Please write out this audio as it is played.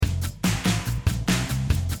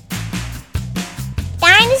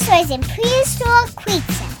Dinosaurs in Prehistoric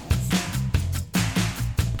Creatures.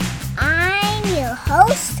 I'm your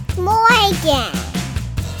host, Morgan.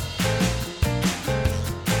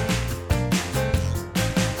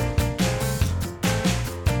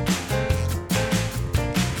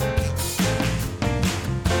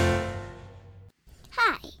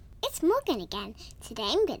 Hi, it's Morgan again. Today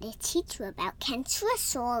I'm going to teach you about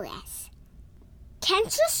Kentrosaurus.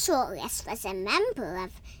 Kentrosaurus was a member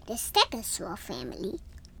of the Stegosaur family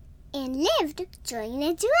and lived during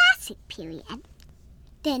the Jurassic period.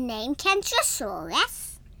 The name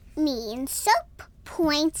Kentrosaurus means soap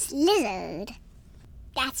point lizard.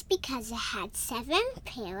 That's because it had 7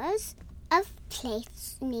 pairs of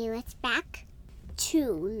plates near its back,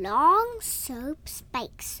 2 long soap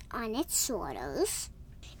spikes on its shoulders,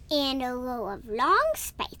 and a row of long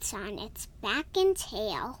spikes on its back and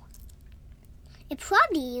tail. It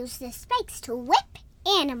probably used the spikes to whip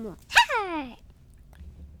animals.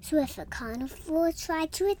 So if a carnivore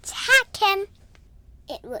tried to attack him,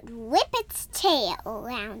 it would whip its tail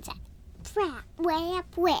around it.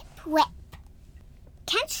 Whip, whip, whip.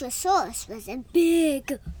 Kentrosaurus was a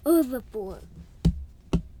big herbivore.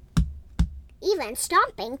 Even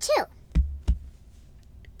stomping, too.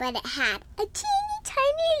 But it had a teeny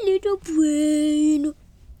tiny little brain.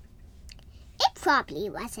 It probably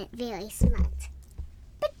wasn't very smart.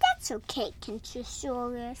 But that's okay,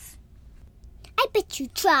 Kentrosaurus. I bet you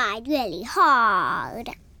tried really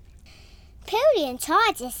hard.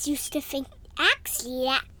 Paleontologists used to think actually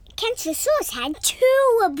that Kentrosaurus had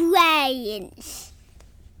 2 brains.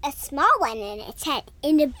 A small one in its head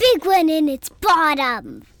and a big one in its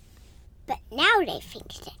bottom. But now they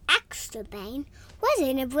think the extra brain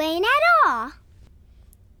wasn't a brain at all.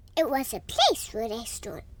 It was a place where they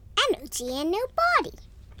stored energy in their body.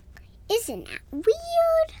 Isn't that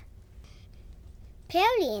weird?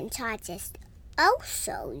 Paleontologists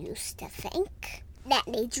also used to think that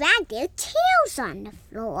they dragged their tails on the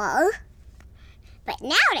floor. But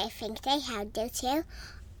now they think they had their tail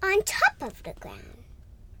on top of the ground.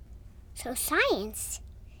 So science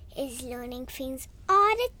is learning things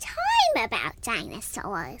all the time about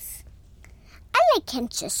dinosaurs. I like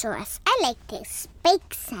Kentrosaurus. I like their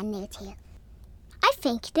spikes on their tail. I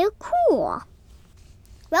think they're cool.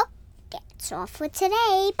 Well, that's all for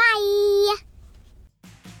today. Bye!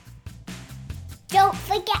 Don't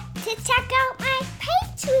forget to check out my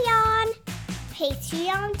Patreon.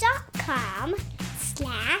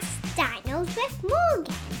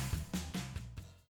 Patreon.com/DinosWithMorgan.